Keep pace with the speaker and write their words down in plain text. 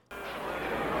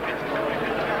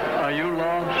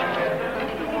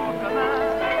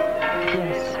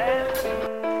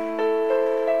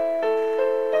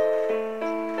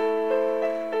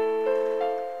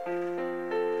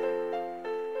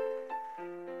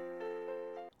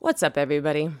What's up,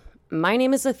 everybody? My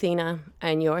name is Athena,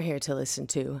 and you're here to listen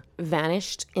to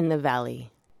Vanished in the Valley.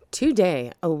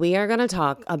 Today, we are going to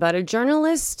talk about a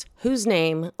journalist whose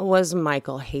name was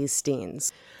Michael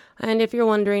Hastings. And if you're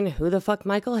wondering who the fuck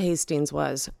Michael Hastings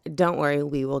was, don't worry,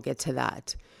 we will get to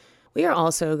that. We are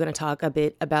also going to talk a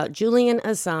bit about Julian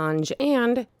Assange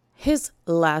and his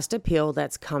last appeal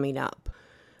that's coming up.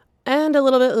 And a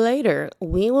little bit later,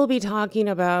 we will be talking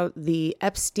about the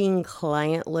Epstein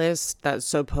client list that's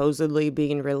supposedly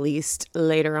being released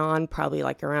later on, probably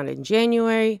like around in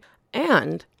January,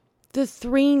 and the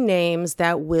 3 names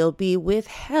that will be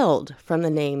withheld from the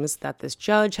names that this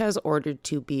judge has ordered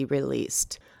to be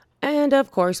released. And of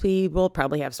course, we will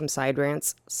probably have some side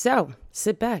rants, so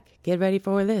sit back, get ready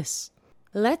for this.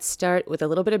 Let's start with a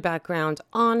little bit of background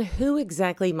on who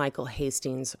exactly Michael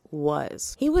Hastings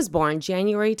was. He was born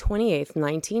January 28th,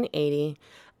 1980,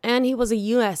 and he was a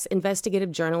U.S.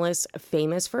 investigative journalist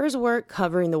famous for his work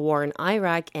covering the war in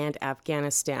Iraq and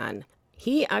Afghanistan.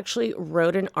 He actually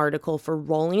wrote an article for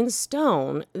Rolling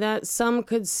Stone that some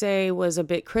could say was a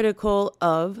bit critical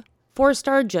of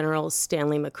 4-star General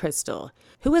Stanley McChrystal,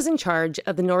 who was in charge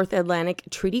of the North Atlantic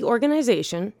Treaty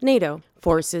Organization, NATO,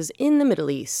 forces in the Middle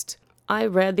East. I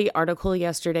read the article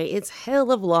yesterday. It's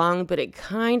hell of long, but it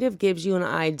kind of gives you an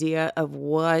idea of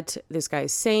what this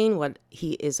guy's saying, what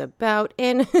he is about,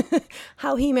 and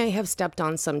how he may have stepped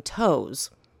on some toes.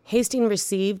 Hastings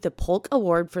received the Polk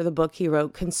Award for the book he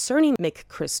wrote concerning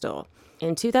McChrystal.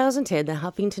 In 2010, the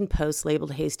Huffington Post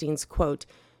labeled Hastings, quote,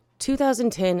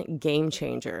 2010 game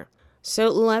changer. So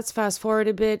let's fast forward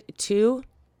a bit to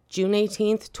June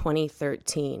 18th,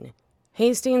 2013.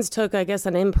 Hastings took,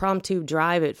 an impromptu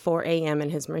drive at 4 a.m. in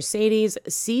his Mercedes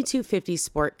C250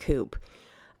 Sport Coupe.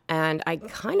 And I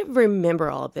kind of remember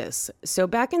all of this. So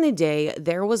back in the day,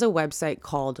 there was a website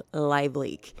called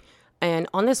LiveLeak. And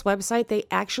on this website, they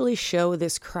actually show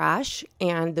this crash.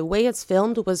 And the way it's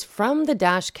filmed was from the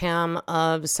dash cam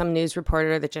of some news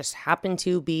reporter that just happened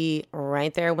to be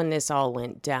right there when this all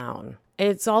went down.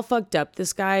 It's all fucked up.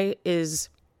 This guy is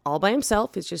all by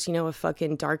himself. It's just, a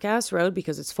fucking dark ass road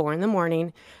because it's 4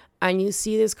 a.m. And you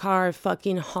see this car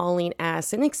fucking hauling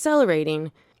ass and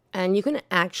accelerating. And you can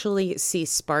actually see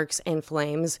sparks and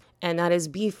flames. And that is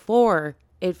before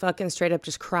it fucking straight up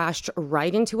just crashed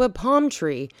right into a palm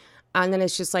tree. And then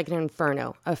it's just like an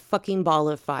inferno, a fucking ball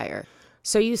of fire.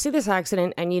 So you see this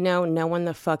accident and no one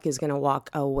the fuck is going to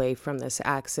walk away from this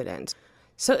accident.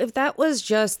 So if that was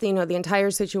just, the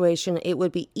entire situation, it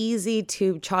would be easy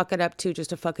to chalk it up to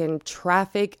just a fucking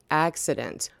traffic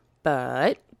accident.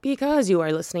 But because you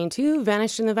are listening to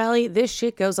Vanished in the Valley, this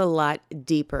shit goes a lot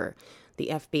deeper. The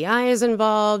FBI is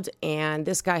involved, and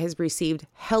this guy has received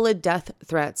hella death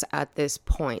threats at this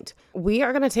point. We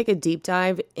are going to take a deep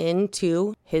dive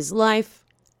into his life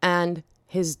and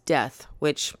his death,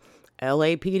 which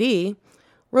LAPD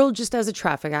ruled just as a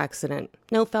traffic accident.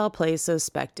 No foul play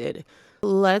suspected.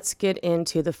 Let's get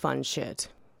into the fun shit.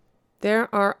 There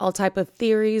are all type of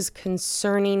theories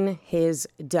concerning his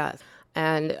death.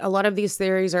 And a lot of these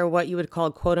theories are what you would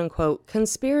call quote unquote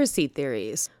conspiracy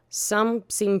theories. Some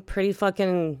seem pretty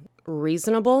fucking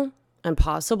reasonable and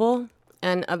possible.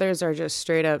 And others are just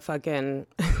straight up fucking,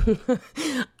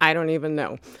 I don't even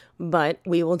know. But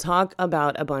we will talk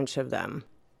about a bunch of them.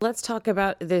 Let's talk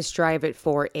about this drive at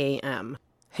 4 a.m.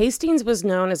 Hastings was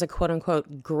known as a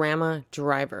quote-unquote grandma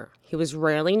driver. He was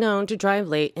rarely known to drive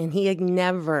late, and he had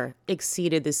never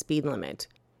exceeded the speed limit.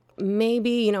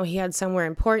 Maybe, he had somewhere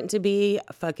important to be,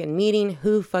 a fucking meeting,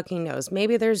 who fucking knows?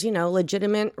 Maybe there's,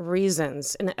 legitimate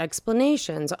reasons and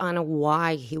explanations on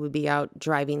why he would be out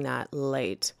driving that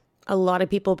late. A lot of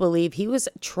people believe he was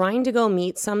trying to go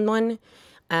meet someone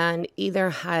and either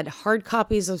had hard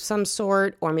copies of some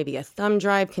sort or maybe a thumb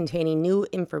drive containing new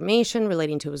information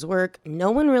relating to his work.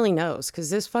 No one really knows because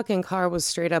this fucking car was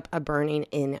straight up a burning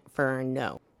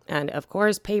inferno. And of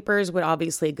course, papers would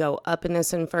obviously go up in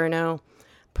this inferno,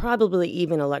 probably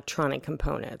even electronic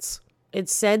components.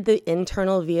 It's said the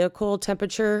internal vehicle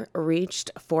temperature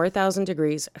reached 4,000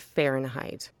 degrees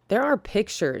Fahrenheit. There are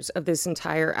pictures of this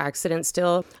entire accident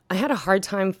still. I had a hard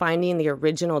time finding the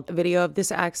original video of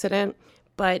this accident.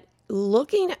 But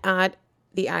looking at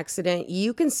the accident,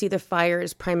 you can see the fire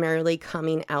is primarily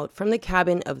coming out from the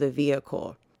cabin of the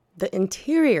vehicle. The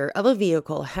interior of a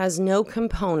vehicle has no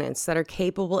components that are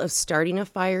capable of starting a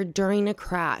fire during a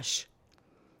crash.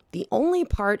 The only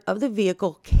part of the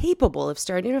vehicle capable of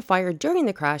starting a fire during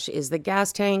the crash is the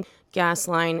gas tank, gas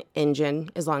line, engine,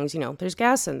 as long as there's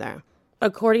gas in there.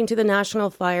 According to the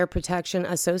National Fire Protection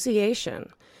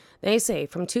Association, they say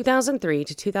from 2003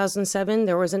 to 2007,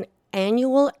 there was an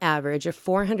annual average of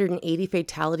 480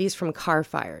 fatalities from car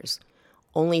fires.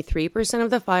 Only 3% of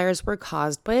the fires were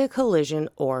caused by a collision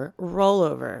or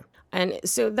rollover. And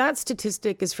so that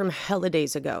statistic is from hella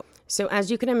days ago. So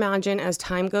as you can imagine, as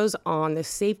time goes on, the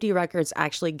safety records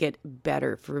actually get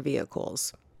better for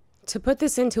vehicles. To put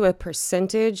this into a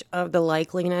percentage of the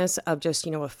likeliness of just,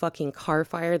 a fucking car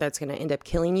fire that's going to end up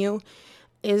killing you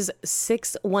is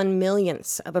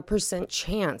 0.6%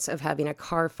 chance of having a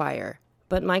car fire.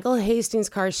 But Michael Hastings'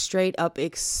 car straight up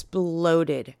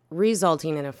exploded,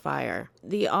 resulting in a fire.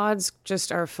 The odds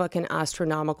just are fucking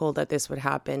astronomical that this would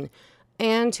happen,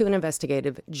 and to an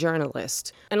investigative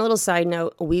journalist. And a little side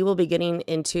note, we will be getting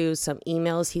into some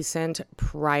emails he sent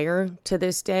prior to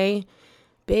this day,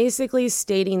 basically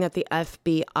stating that the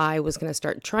FBI was going to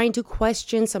start trying to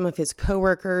question some of his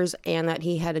coworkers and that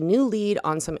he had a new lead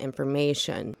on some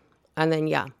information. And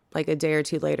then, like a day or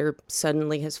two later,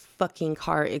 suddenly his fucking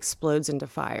car explodes into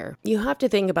fire. You have to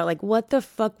think about, what the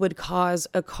fuck would cause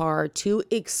a car to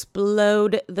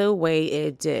explode the way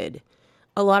it did?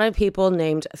 A lot of people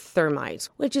named thermite,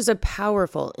 which is a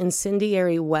powerful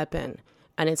incendiary weapon,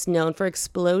 and it's known for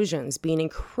explosions being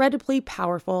incredibly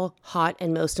powerful, hot,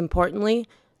 and most importantly,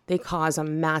 they cause a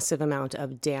massive amount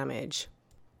of damage.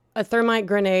 A thermite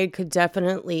grenade could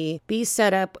definitely be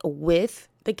set up with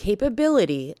the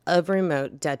capability of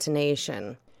remote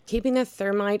detonation. Keeping the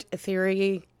thermite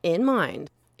theory in mind,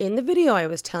 in the video I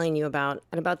was telling you about,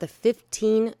 at about the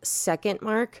 15-second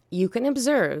mark, you can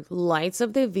observe lights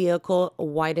of the vehicle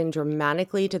widen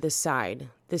dramatically to the side,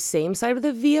 the same side of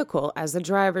the vehicle as the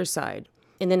driver's side.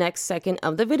 In the next second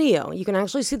of the video, you can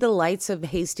actually see the lights of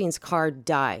Hastings' car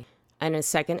die. And a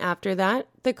second after that,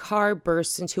 the car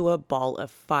bursts into a ball of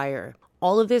fire.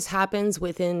 All of this happens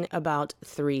within about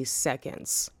 3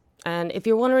 seconds. And if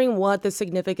you're wondering what the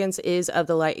significance is of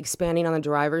the light expanding on the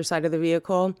driver's side of the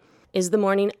vehicle, is the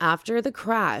morning after the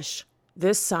crash,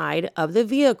 this side of the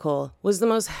vehicle was the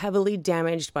most heavily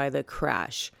damaged by the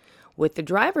crash, with the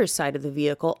driver's side of the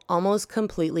vehicle almost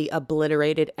completely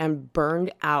obliterated and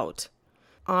burned out.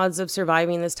 Odds of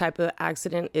surviving this type of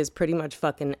accident is pretty much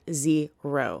fucking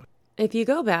zero. If you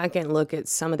go back and look at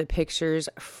some of the pictures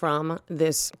from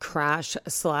this crash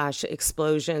 /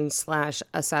 explosion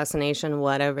 / assassination,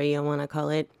 whatever you want to call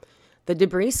it, the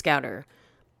debris scouter,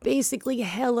 basically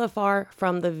hella far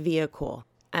from the vehicle.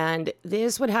 And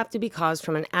this would have to be caused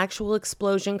from an actual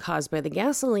explosion caused by the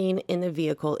gasoline in the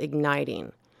vehicle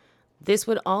igniting. This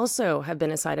would also have been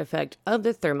a side effect of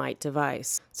the thermite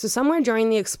device. So somewhere during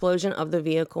the explosion of the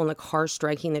vehicle and the car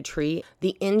striking the tree,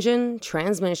 the engine,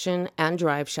 transmission, and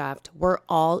drive shaft were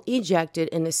all ejected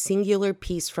in a singular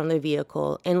piece from the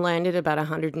vehicle and landed about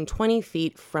 120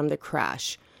 feet from the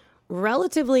crash,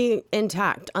 relatively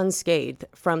intact, unscathed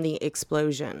from the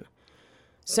explosion.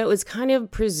 So it's kind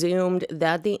of presumed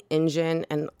that the engine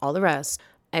and all the rest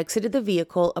exited the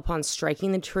vehicle upon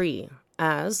striking the tree,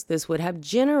 as this would have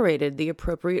generated the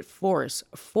appropriate force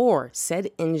for said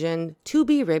engine to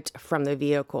be ripped from the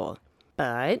vehicle.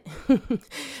 But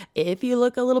if you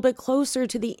look a little bit closer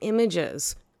to the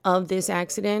images of this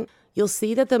accident, you'll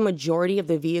see that the majority of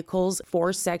the vehicle's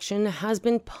force section has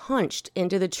been punched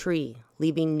into the tree,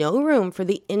 leaving no room for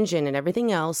the engine and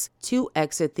everything else to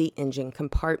exit the engine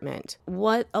compartment.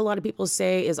 What a lot of people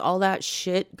say is all that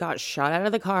shit got shot out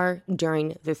of the car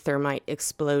during the thermite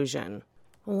explosion.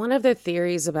 One of the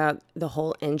theories about the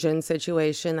whole engine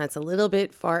situation that's a little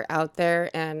bit far out there,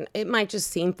 and it might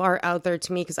just seem far out there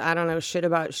to me because I don't know shit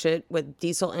about shit with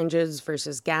diesel engines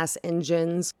versus gas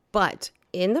engines, but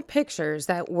in the pictures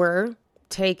that were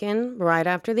taken right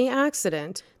after the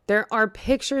accident, there are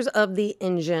pictures of the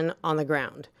engine on the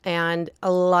ground. And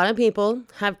a lot of people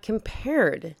have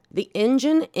compared the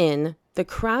engine in the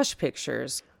crash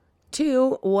pictures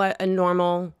to what a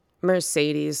normal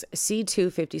Mercedes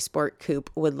C250 Sport Coupe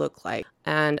would look like.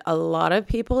 And a lot of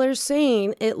people are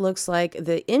saying it looks like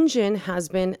the engine has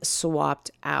been swapped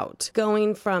out,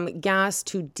 going from gas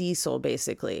to diesel,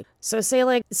 basically. So say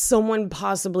like someone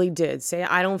possibly did. Say,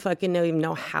 I don't fucking even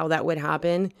know how that would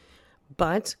happen.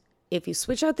 But if you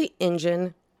switch out the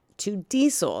engine to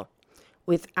diesel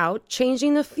without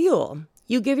changing the fuel,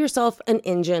 you give yourself an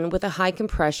engine with a high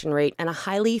compression rate and a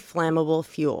highly flammable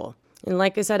fuel. And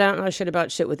like I said, I don't know shit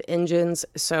about shit with engines,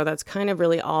 so that's kind of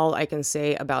really all I can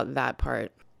say about that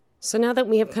part. So now that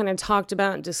we have kind of talked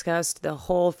about and discussed the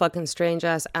whole fucking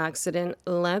strange-ass accident,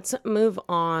 let's move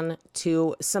on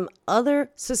to some other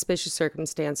suspicious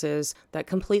circumstances that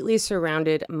completely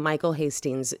surrounded Michael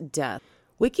Hastings' death.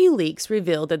 WikiLeaks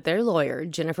revealed that their lawyer,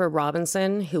 Jennifer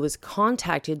Robinson, who was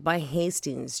contacted by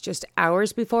Hastings just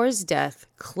hours before his death,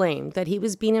 claimed that he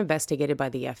was being investigated by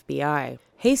the FBI.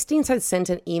 Hastings had sent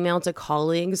an email to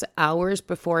colleagues hours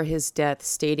before his death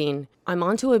stating, "I'm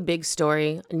onto a big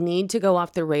story, need to go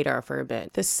off the radar for a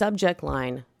bit." The subject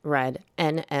line read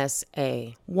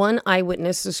NSA. One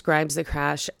eyewitness describes the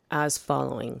crash as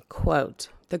following, quote,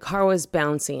 "The car was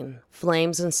bouncing,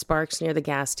 flames and sparks near the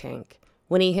gas tank.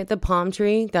 When he hit the palm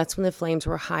tree, that's when the flames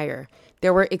were higher.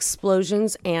 There were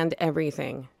explosions and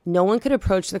everything. No one could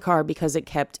approach the car because it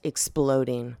kept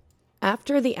exploding."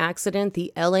 After the accident,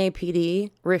 the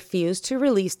LAPD refused to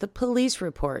release the police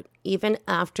report, even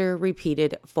after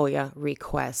repeated FOIA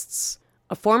requests.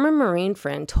 A former Marine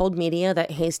friend told media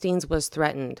that Hastings was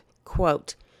threatened,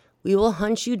 quote, "We will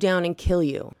hunt you down and kill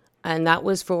you." And that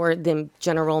was for the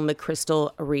General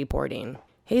McChrystal reporting.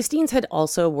 Hastings had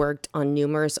also worked on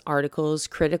numerous articles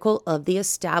critical of the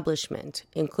establishment,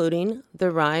 including The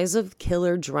Rise of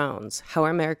Killer Drones, How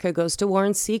America Goes to War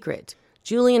in Secret,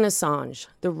 Julian Assange,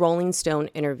 The Rolling Stone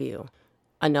interview,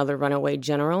 Another Runaway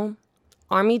General,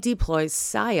 Army Deploys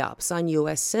PSYOPs on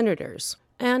U.S. Senators,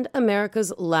 and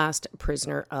America's Last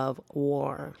Prisoner of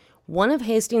War. One of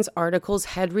Hastings' articles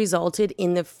had resulted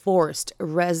in the forced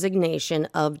resignation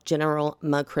of General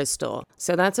McChrystal.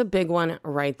 So that's a big one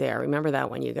right there. Remember that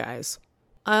one, you guys.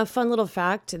 A fun little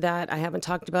fact that I haven't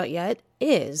talked about yet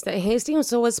is that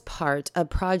Hastings was part of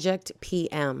Project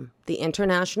PM, the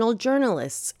international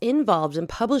journalists involved in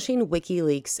publishing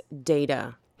WikiLeaks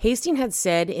data. Hastings had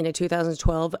said in a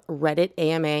 2012 Reddit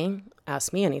AMA,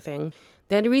 Ask Me Anything,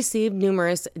 that he received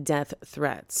numerous death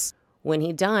threats. When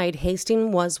he died,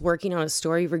 Hastings was working on a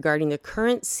story regarding the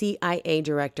current CIA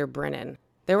director, Brennan.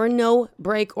 There were no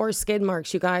brake or skid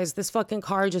marks, you guys. This fucking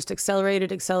car just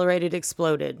accelerated,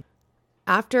 exploded.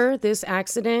 After this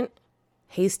accident,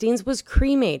 Hastings was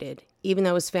cremated, even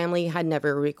though his family had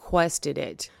never requested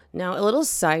it. Now, a little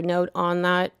side note on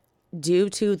that.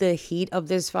 Due to the heat of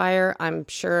this fire, I'm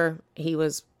sure he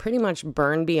was pretty much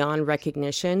burned beyond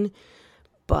recognition,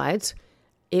 but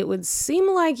it would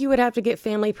seem like you would have to get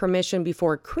family permission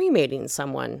before cremating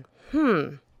someone.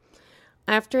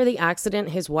 After the accident,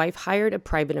 his wife hired a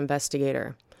private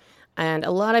investigator. And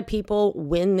a lot of people,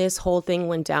 when this whole thing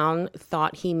went down,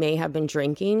 thought he may have been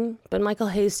drinking. But Michael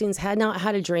Hastings had not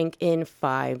had a drink in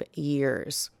 5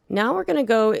 years. Now we're going to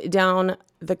go down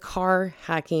the car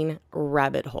hacking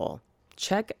rabbit hole.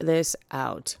 Check this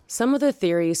out. Some of the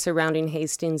theories surrounding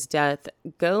Hastings' death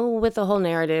go with the whole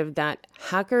narrative that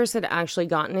hackers had actually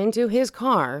gotten into his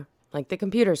car, like the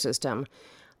computer system,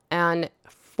 and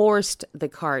forced the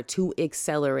car to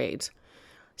accelerate.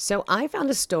 So I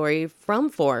found a story from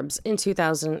Forbes in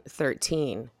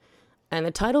 2013, and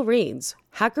the title reads,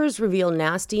 "Hackers Reveal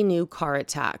Nasty New Car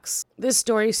Attacks." This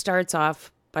story starts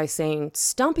off by saying,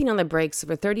 stomping on the brakes of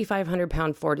a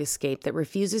 3,500-pound Ford Escape that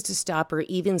refuses to stop or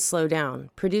even slow down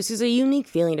produces a unique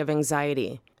feeling of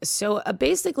anxiety. So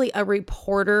basically a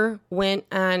reporter went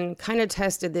and kind of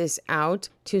tested this out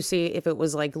to see if it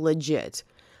was like legit.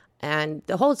 And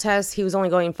the whole test, he was only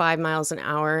going 5 miles an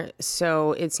hour.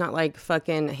 So it's not like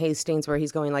fucking Hastings where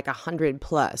he's going like 100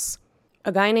 plus.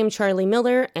 A guy named Charlie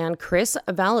Miller and Chris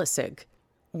Valasik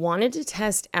wanted to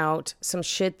test out some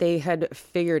shit they had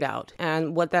figured out.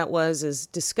 And what that was is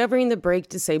discovering the brake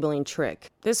disabling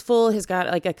trick. This fool has got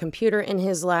like a computer in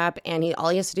his lap, and all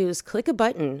he has to do is click a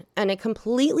button and it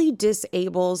completely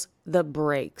disables the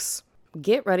brakes.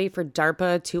 Get ready for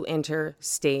DARPA to enter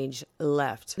stage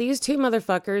left. These two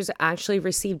motherfuckers actually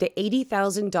received an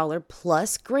 $80,000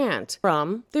 plus grant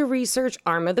from the research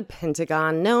arm of the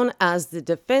Pentagon known as the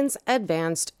Defense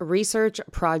Advanced Research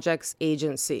Projects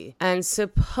Agency. And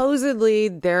supposedly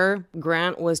their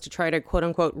grant was to try to quote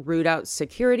unquote root out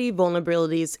security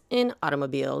vulnerabilities in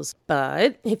automobiles.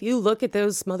 But if you look at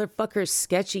those motherfuckers'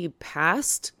 sketchy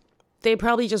past, they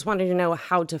probably just wanted to know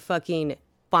how to fucking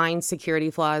find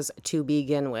security flaws to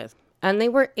begin with. And they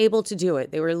were able to do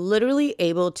it. They were literally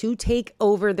able to take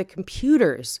over the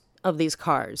computers of these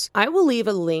cars. I will leave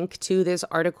a link to this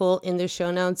article in the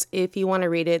show notes if you want to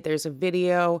read it. There's a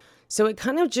video. So it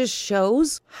kind of just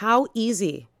shows how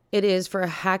easy it is for a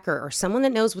hacker or someone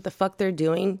that knows what the fuck they're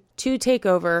doing to take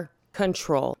over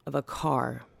control of a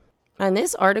car. And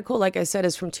this article, like I said,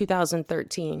 is from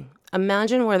 2013.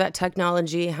 Imagine where that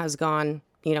technology has gone,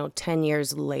 10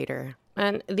 years later.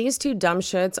 And these two dumb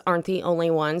shits aren't the only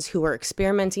ones who were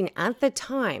experimenting at the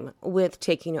time with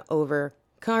taking over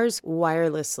cars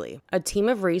wirelessly. A team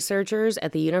of researchers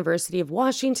at the University of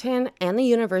Washington and the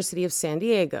University of San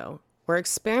Diego were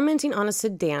experimenting on a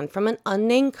sedan from an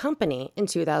unnamed company in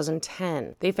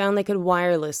 2010. They found they could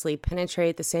wirelessly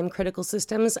penetrate the same critical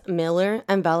systems Miller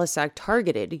and Balasag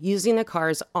targeted using the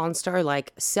car's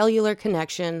OnStar-like cellular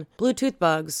connection, Bluetooth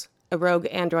bugs, a rogue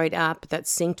Android app that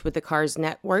synced with the car's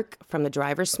network from the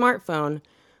driver's smartphone,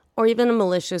 or even a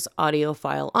malicious audio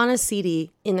file on a CD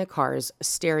in the car's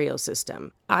stereo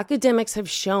system. Academics have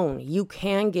shown you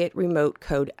can get remote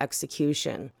code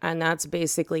execution, and that's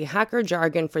basically hacker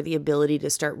jargon for the ability to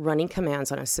start running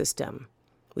commands on a system.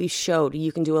 We showed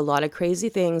you can do a lot of crazy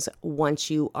things once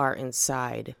you are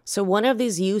inside. So one of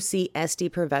these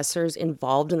UCSD professors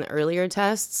involved in the earlier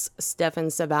tests, Stefan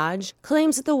Savage,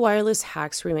 claims that the wireless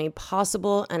hacks remain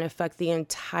possible and affect the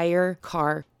entire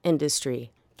car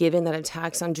industry. Given that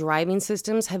attacks on driving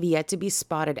systems have yet to be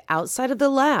spotted outside of the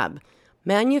lab,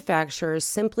 manufacturers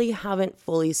simply haven't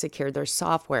fully secured their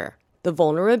software. The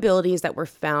vulnerabilities that were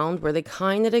found were the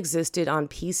kind that existed on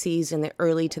PCs in the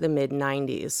early to the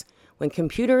mid-90s, when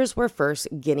computers were first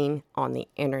getting on the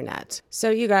internet. So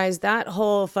you guys, that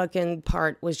whole fucking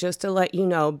part was just to let you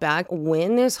know, back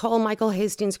when this whole Michael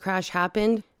Hastings crash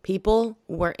happened, people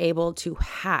were able to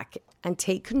hack and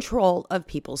take control of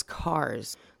people's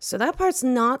cars. So that part's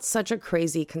not such a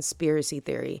crazy conspiracy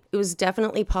theory. It was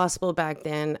definitely possible back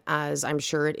then, as I'm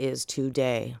sure it is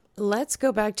today. Let's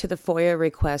go back to the FOIA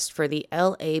request for the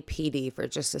LAPD for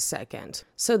just a second.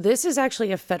 So this is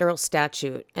actually a federal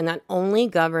statute, and that only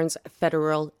governs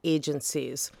federal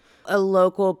agencies. A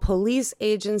local police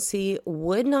agency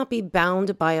would not be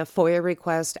bound by a FOIA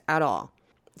request at all.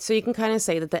 So you can kind of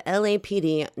say that the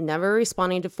LAPD never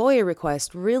responding to FOIA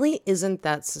requests really isn't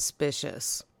that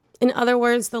suspicious. In other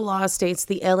words, the law states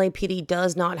the LAPD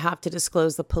does not have to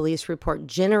disclose the police report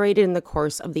generated in the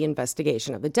course of the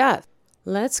investigation of the death.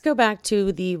 Let's go back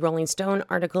to the Rolling Stone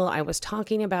article I was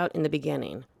talking about in the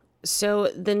beginning. So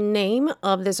the name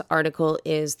of this article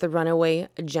is The Runaway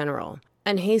General.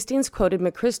 And Hastings quoted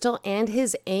McChrystal and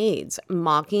his aides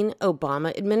mocking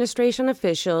Obama administration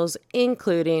officials,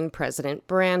 including President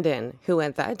Brandon, who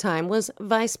at that time was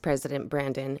Vice President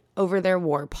Brandon, over their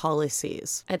war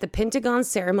policies. At the Pentagon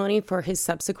ceremony for his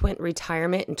subsequent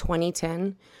retirement in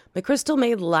 2010, McChrystal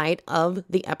made light of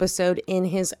the episode in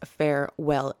his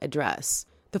farewell address.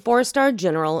 The four-star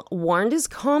general warned his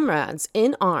comrades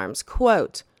in arms,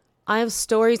 quote, "I have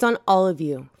stories on all of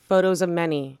you, photos of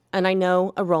many, and I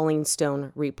know a Rolling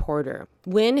Stone reporter."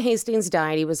 When Hastings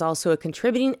died, he was also a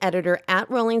contributing editor at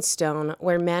Rolling Stone,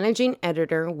 where managing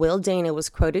editor Will Dana was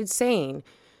quoted saying,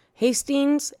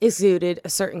 "Hastings exuded a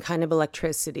certain kind of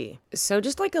electricity." So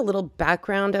just like a little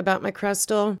background about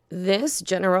McChrystal, this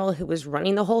general who was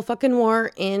running the whole fucking war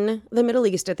in the Middle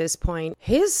East at this point,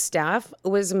 his staff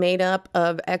was made up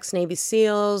of ex-Navy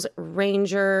SEALs,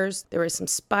 Rangers, there were some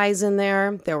spies in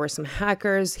there were some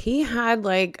hackers. He had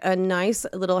like a nice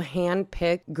little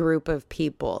hand-picked group of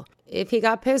people. If he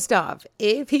got pissed off,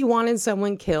 if he wanted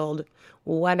someone killed,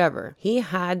 whatever, he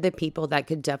had the people that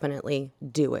could definitely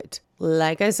do it.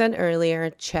 Like I said earlier,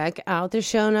 check out the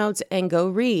show notes and go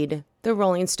read the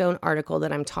Rolling Stone article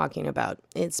that I'm talking about.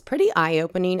 It's pretty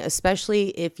eye-opening, especially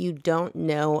if you don't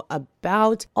know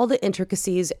about all the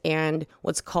intricacies and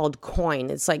what's called COIN.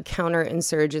 It's like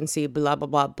counterinsurgency, blah, blah,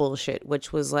 blah bullshit,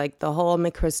 which was like the whole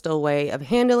McChrystal way of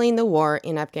handling the war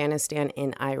in Afghanistan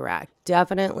and Iraq.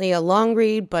 Definitely a long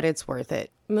read, but it's worth it.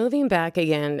 Moving back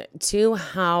again to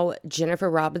how Jennifer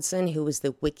Robinson, who was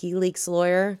the WikiLeaks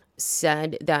lawyer,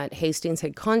 said that Hastings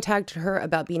had contacted her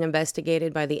about being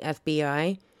investigated by the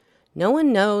FBI. No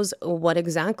one knows what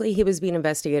exactly he was being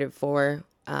investigated for.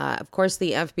 Of course,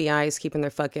 the FBI is keeping their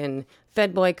fucking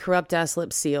Fed boy corrupt ass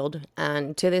lips sealed.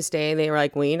 And to this day, they were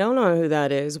like, we don't know who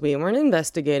that is. We weren't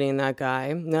investigating that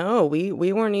guy. No, we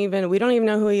don't even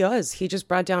know who he was. He just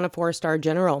brought down a 4-star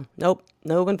general. Nope,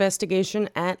 no investigation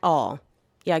at all.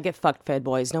 Yeah, get fucked, Fed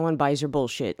boys. No one buys your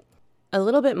bullshit. A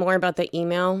little bit more about the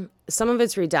email. Some of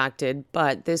it's redacted,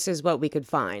 but this is what we could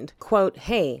find. Quote,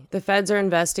 "Hey, the feds are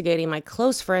investigating my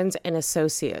close friends and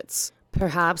associates.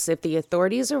 Perhaps if the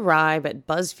authorities arrive at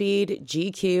BuzzFeed,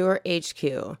 GQ, or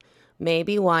HQ, may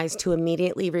be wise to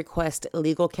immediately request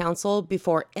legal counsel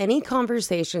before any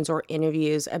conversations or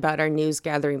interviews about our news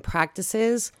gathering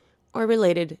practices or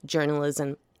related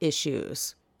journalism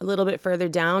issues." A little bit further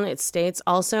down, it states,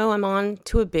 "Also, I'm on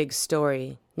to a big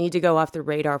story. Need to go off the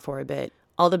radar for a bit.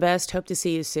 All the best. Hope to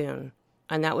see you soon."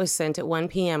 And that was sent at 1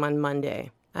 p.m. on Monday.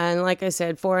 And like I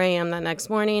said, 4 a.m. that next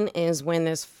morning is when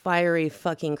this fiery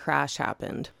fucking crash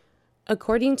happened.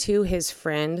 According to his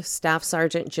friend, Staff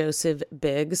Sergeant Joseph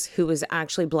Biggs, who was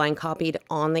actually blind copied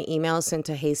on the email sent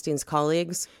to Hastings'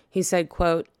 colleagues, he said,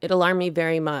 quote, "It alarmed me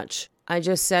very much. I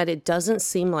just said it doesn't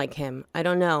seem like him. I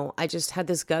don't know. I just had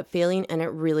this gut feeling and it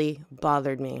really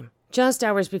bothered me. Just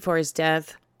hours before his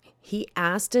death, he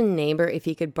asked a neighbor if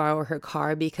he could borrow her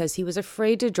car because he was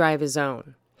afraid to drive his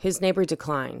own. His neighbor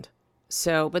declined.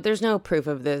 But there's no proof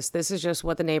of this. This is just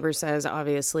what the neighbor says,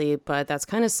 obviously, but that's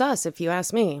kind of sus if you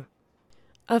ask me.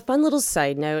 A fun little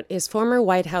side note is former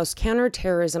White House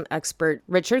counterterrorism expert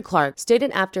Richard Clarke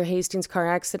stated after Hastings' car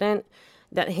accident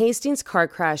that Hastings' car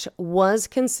crash was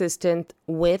consistent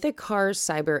with a car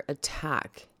cyber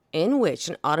attack in which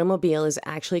an automobile is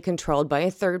actually controlled by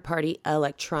a third party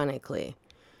electronically.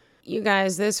 You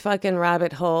guys, this fucking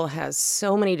rabbit hole has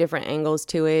so many different angles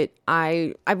to it.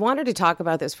 I wanted to talk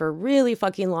about this for a really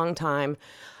fucking long time.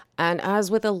 And as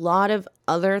with a lot of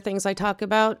other things I talk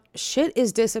about, shit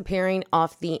is disappearing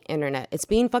off the internet. It's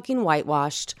being fucking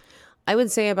whitewashed. I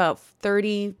would say about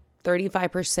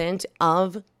 35%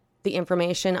 of the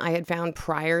information I had found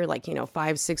prior,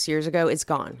 5-6 years ago, it's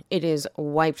gone. It is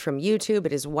wiped from YouTube.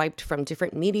 It is wiped from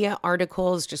different media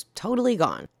articles, just totally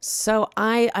gone. So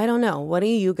I don't know. What do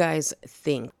you guys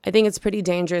think? I think it's pretty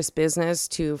dangerous business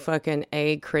to fucking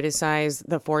criticize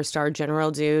the 4-star general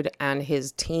dude and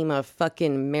his team of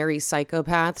fucking merry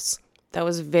psychopaths. That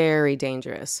was very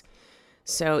dangerous.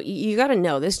 So you got to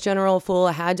know, this general fool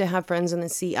had to have friends in the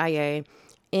CIA.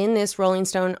 In this Rolling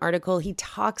Stone article, he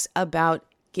talks about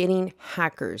getting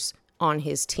hackers on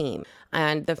his team.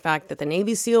 And the fact that the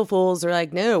Navy SEAL fools are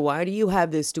like, no, why do you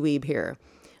have this dweeb here?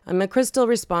 And McChrystal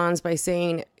responds by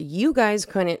saying, you guys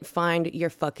couldn't find your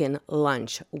fucking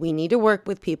lunch. We need to work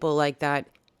with people like that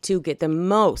to get the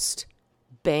most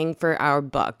bang for our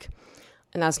buck.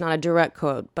 And that's not a direct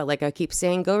quote, but like I keep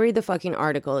saying, go read the fucking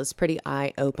article. It's pretty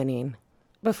eye-opening.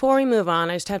 Before we move on,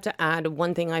 I just have to add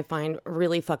one thing I find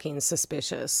really fucking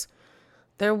suspicious.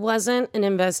 There wasn't an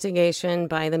investigation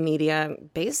by the media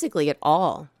basically at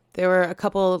all. There were a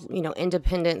couple,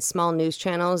 independent small news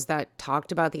channels that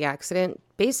talked about the accident,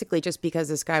 basically just because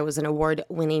this guy was an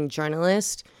award-winning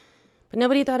journalist. But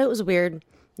nobody thought it was weird.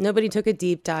 Nobody took a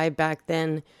deep dive back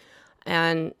then.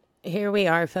 And here we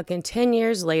are fucking 10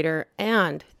 years later,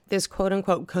 and this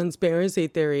quote-unquote conspiracy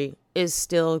theory is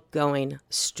still going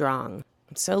strong.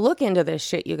 So look into this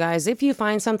shit, you guys. If you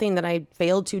find something that I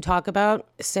failed to talk about,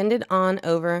 send it on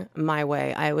over my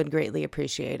way. I would greatly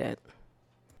appreciate it.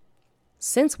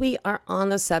 Since we are on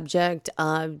the subject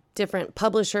of different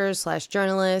publishers /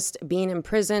 journalists being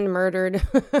imprisoned, murdered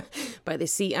by the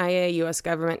CIA, US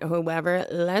government, or whoever,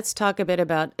 let's talk a bit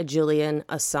about Julian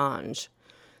Assange.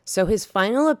 So his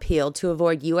final appeal to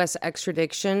avoid US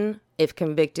extradition, if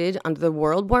convicted under the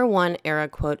World War I era,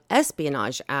 quote,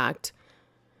 Espionage Act,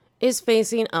 is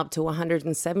facing up to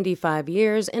 175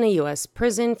 years in a U.S.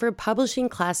 prison for publishing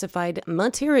classified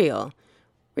material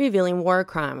revealing war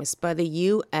crimes by the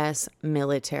U.S.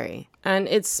 military. And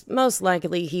it's most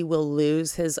likely he will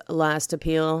lose his last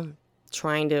appeal,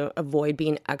 trying to avoid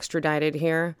being extradited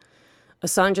here.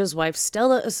 Assange's wife,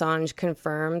 Stella Assange,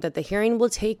 confirmed that the hearing will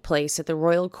take place at the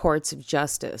Royal Courts of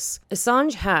Justice.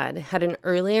 Assange had an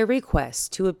earlier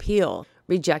request to appeal,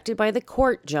 rejected by the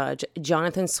court judge,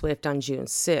 Jonathan Swift, on June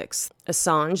 6th.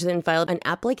 Assange then filed an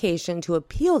application to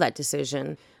appeal that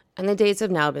decision, and the dates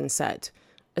have now been set.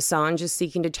 Assange is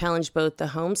seeking to challenge both the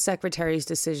Home Secretary's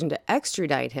decision to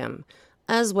extradite him,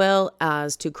 as well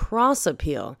as to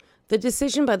cross-appeal the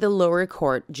decision by the lower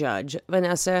court judge,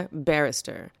 Vanessa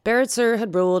Barrister. Barrister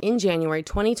had ruled in January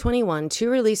 2021 to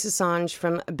release Assange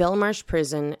from Belmarsh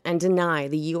prison and deny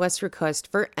the U.S. request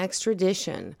for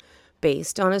extradition,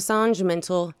 based on Assange's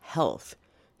mental health,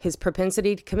 his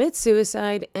propensity to commit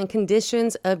suicide, and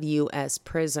conditions of U.S.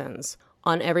 prisons.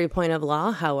 On every point of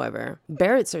law, however,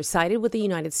 Barrister sided with the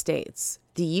United States.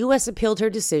 The U.S. appealed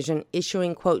her decision,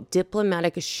 issuing, quote,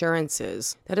 diplomatic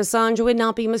assurances that Assange would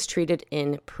not be mistreated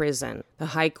in prison. The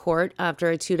High Court, after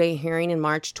a 2-day hearing in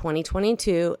March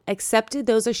 2022, accepted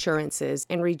those assurances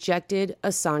and rejected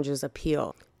Assange's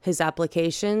appeal. His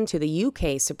application to the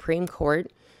UK Supreme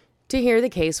Court to hear the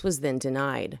case was then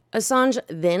denied. Assange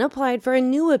then applied for a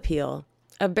new appeal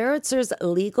of Barrister's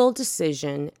legal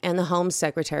decision and the Home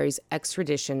Secretary's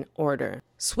extradition order.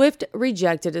 Swift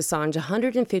rejected Assange's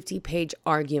 150-page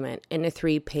argument in a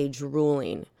 3-page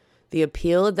ruling. The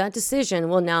appeal of that decision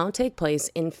will now take place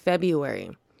in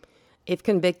February. If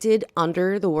convicted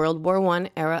under the World War I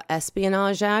era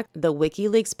Espionage Act, the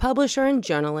WikiLeaks publisher and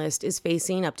journalist is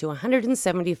facing up to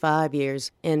 175 years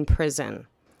in prison.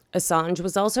 Assange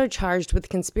was also charged with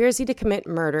conspiracy to commit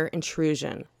murder and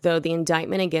treason, though the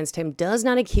indictment against him does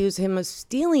not accuse him of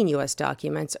stealing U.S.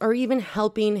 documents or even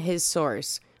helping his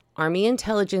source, Army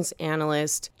intelligence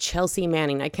analyst Chelsea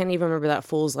Manning. I can't even remember that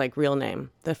fool's real name.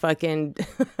 The fucking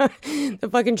the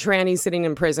fucking tranny sitting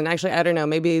in prison. Actually, I don't know.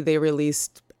 Maybe they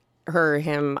released her,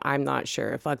 him. I'm not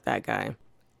sure. Fuck that guy.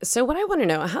 So what I want to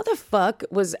know, how the fuck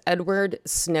was Edward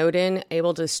Snowden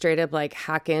able to straight up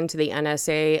hack into the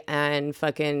NSA and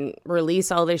fucking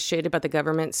release all this shit about the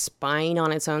government spying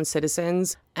on its own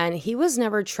citizens? And he was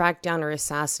never tracked down or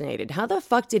assassinated. How the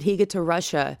fuck did he get to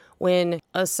Russia when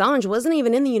Assange wasn't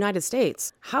even in the United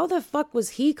States? How the fuck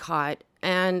was he caught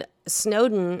and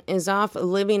Snowden is off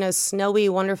living a snowy,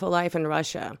 wonderful life in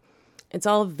Russia? It's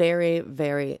all very,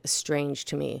 very strange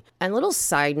to me. And little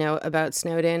side note about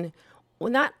Snowden,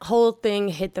 when that whole thing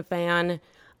hit the fan,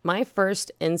 my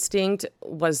first instinct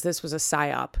was this was a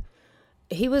psyop.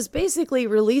 He was basically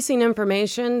releasing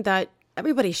information that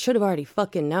everybody should have already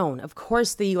fucking known. Of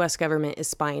course the US government is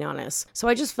spying on us. So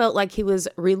I just felt like he was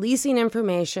releasing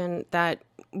information that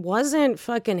wasn't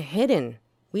fucking hidden.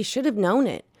 We should have known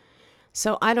it.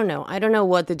 So I don't know. I don't know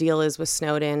what the deal is with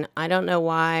Snowden. I don't know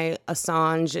why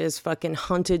Assange is fucking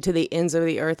hunted to the ends of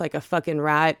the earth like a fucking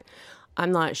rat.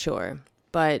 I'm not sure.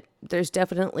 But there's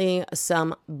definitely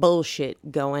some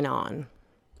bullshit going on.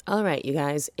 All right, you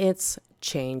guys, it's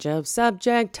change of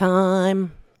subject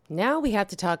time. Now we have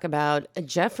to talk about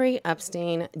Jeffrey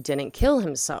Epstein didn't kill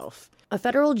himself. A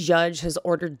federal judge has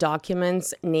ordered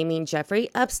documents naming Jeffrey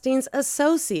Epstein's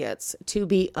associates to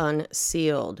be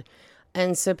unsealed.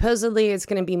 And supposedly it's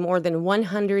going to be more than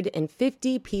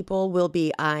 150 people will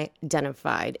be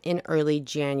identified in early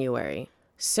January.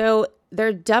 So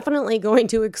they're definitely going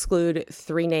to exclude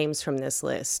 3 names from this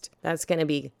list. That's going to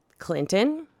be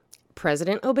Clinton,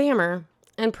 President Obama,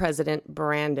 and President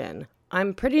Brandon.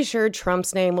 I'm pretty sure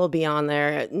Trump's name will be on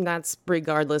there. That's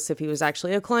regardless if he was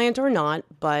actually a client or not,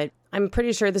 but I'm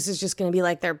pretty sure this is just going to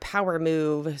be their power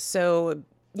move. So,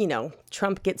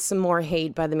 Trump gets some more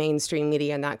hate by the mainstream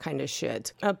media and that kind of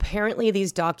shit. Apparently,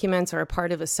 these documents are a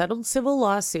part of a settled civil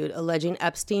lawsuit alleging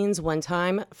Epstein's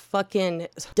one-time fucking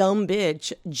dumb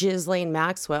bitch, Ghislaine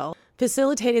Maxwell,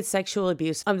 facilitated sexual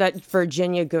abuse of that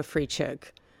Virginia Giuffre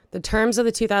chick. The terms of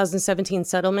the 2017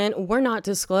 settlement were not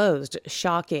disclosed.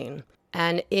 Shocking.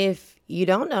 And if you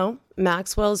don't know,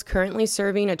 Maxwell is currently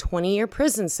serving a 20-year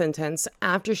prison sentence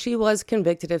after she was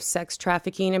convicted of sex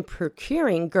trafficking and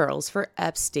procuring girls for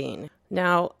Epstein.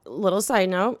 Now, little side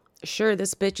note, sure,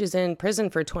 this bitch is in prison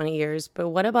for 20 years, but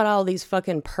what about all these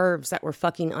fucking pervs that were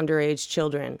fucking underage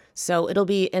children? So it'll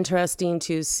be interesting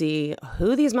to see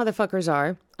who these motherfuckers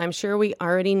are. I'm sure we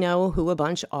already know who a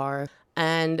bunch are.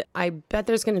 And I bet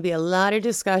there's going to be a lot of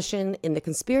discussion in the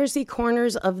conspiracy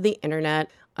corners of the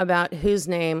internet about whose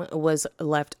name was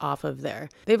left off of there.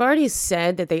 They've already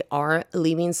said that they are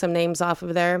leaving some names off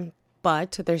of there,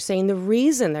 but they're saying the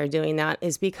reason they're doing that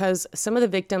is because some of the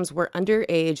victims were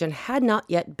underage and had not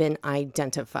yet been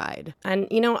identified. And,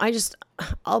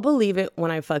 I'll believe it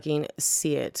when I fucking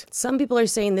see it. Some people are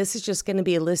saying this is just going to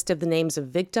be a list of the names of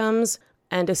victims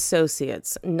and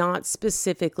associates, not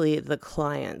specifically the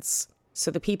clients.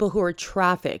 So the people who are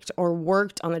trafficked or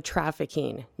worked on the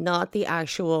trafficking, not the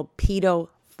actual pedo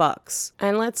fucks.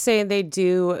 And let's say they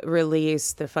do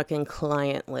release the fucking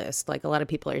client list, like a lot of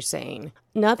people are saying.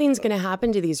 Nothing's going to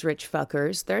happen to these rich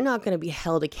fuckers. They're not going to be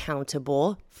held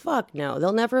accountable. Fuck no.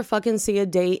 They'll never fucking see a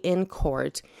day in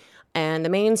court. And the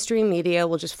mainstream media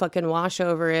will just fucking wash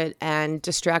over it and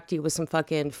distract you with some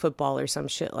fucking football or some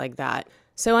shit like that.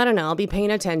 So I don't know, I'll be paying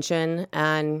attention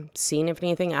and seeing if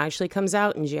anything actually comes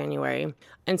out in January.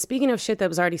 And speaking of shit that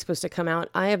was already supposed to come out,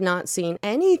 I have not seen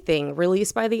anything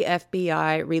released by the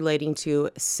FBI relating to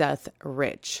Seth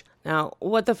Rich. Now,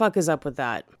 what the fuck is up with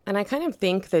that? And I kind of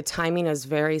think the timing is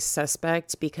very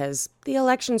suspect because the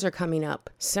elections are coming up.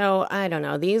 So I don't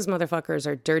know, these motherfuckers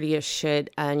are dirty as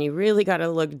shit and you really got to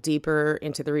look deeper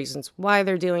into the reasons why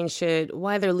they're doing shit,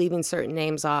 why they're leaving certain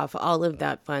names off, all of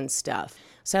that fun stuff.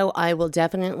 So I will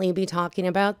definitely be talking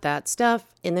about that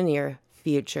stuff in the near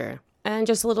future. And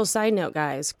just a little side note,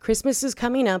 guys, Christmas is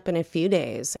coming up in a few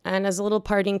days. And as a little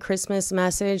parting Christmas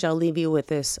message, I'll leave you with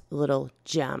this little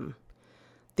gem.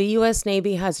 The U.S.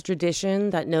 Navy has a tradition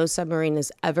that no submarine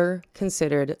is ever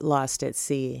considered lost at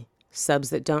sea. Subs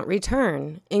that don't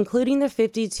return, including the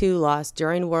 52 lost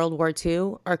during World War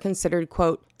II, are considered,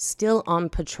 quote, still on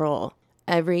patrol.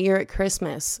 Every year at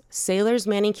Christmas, sailors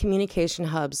manning communication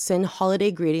hubs send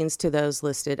holiday greetings to those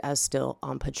listed as still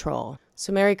on patrol.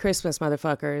 So Merry Christmas,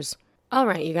 motherfuckers. All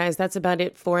right, you guys, that's about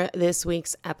it for this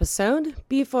week's episode.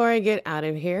 Before I get out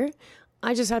of here,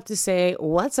 I just have to say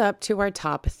what's up to our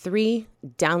top 3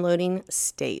 downloading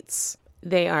states.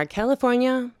 They are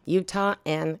California, Utah,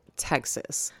 and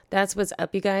Texas. That's what's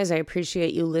up, you guys. I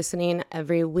appreciate you listening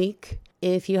every week.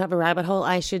 If you have a rabbit hole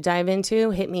I should dive into,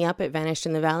 hit me up at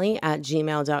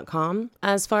vanishedinthevalley@gmail.com.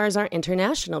 As far as our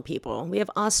international people, we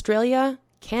have Australia,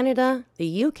 Canada,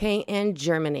 the UK, and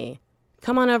Germany.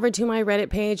 Come on over to my Reddit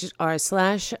page,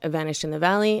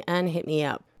 r/vanishedinthevalley, and hit me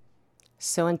up.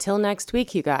 So until next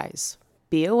week, you guys,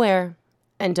 be aware,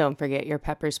 and don't forget your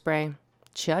pepper spray.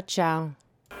 Ciao, ciao.